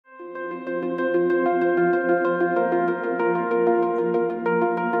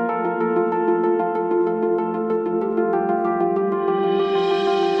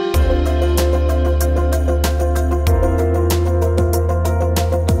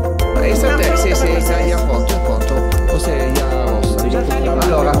sei a ponto, un ponto, o sei a rossa. Já tá animado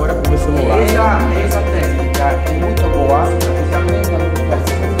Allora, agora com o celular. esa tecnica è molto boa, specialmente per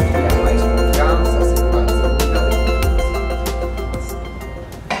persone che hanno mais confianza, seguranza,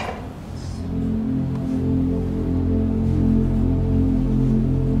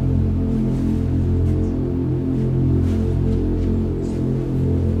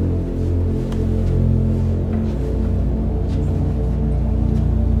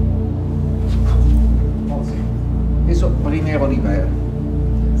 Adesso primeiro nível.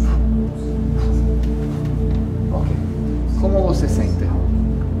 Ok. Como você sente?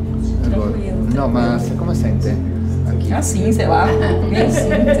 Tranquilo. Não, mas como sente? Aqui. Assim, sei lá. Meio assim,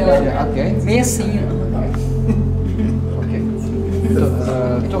 sei lá. Ok. Meio assim. Ok.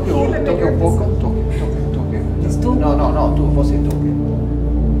 Toque um pouco. Toque. Diz tu? Não, você toque.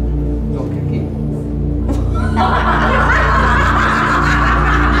 Toque aqui.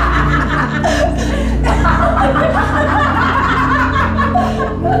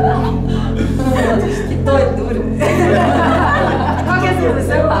 Que doidura. Qual que é esse?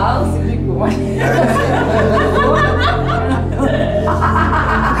 Sei lá, o silicone.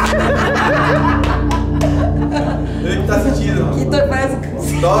 Ele que tá sentindo. Que doido, parece que...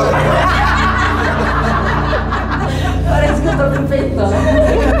 Dói. Parece que eu tô com peitão.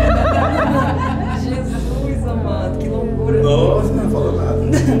 Jesus, amado, que loucura. Nossa, não falou nada.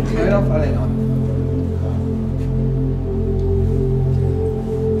 Eu não falei não.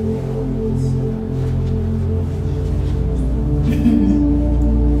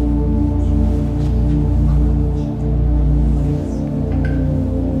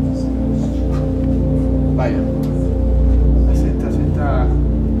 Vai. Senta.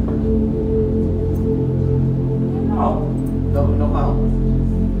 Normal.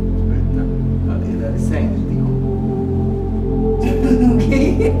 Aspetta. Senti, dico.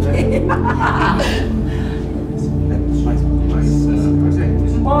 Mais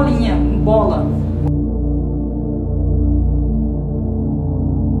presente. Bolinha, bola.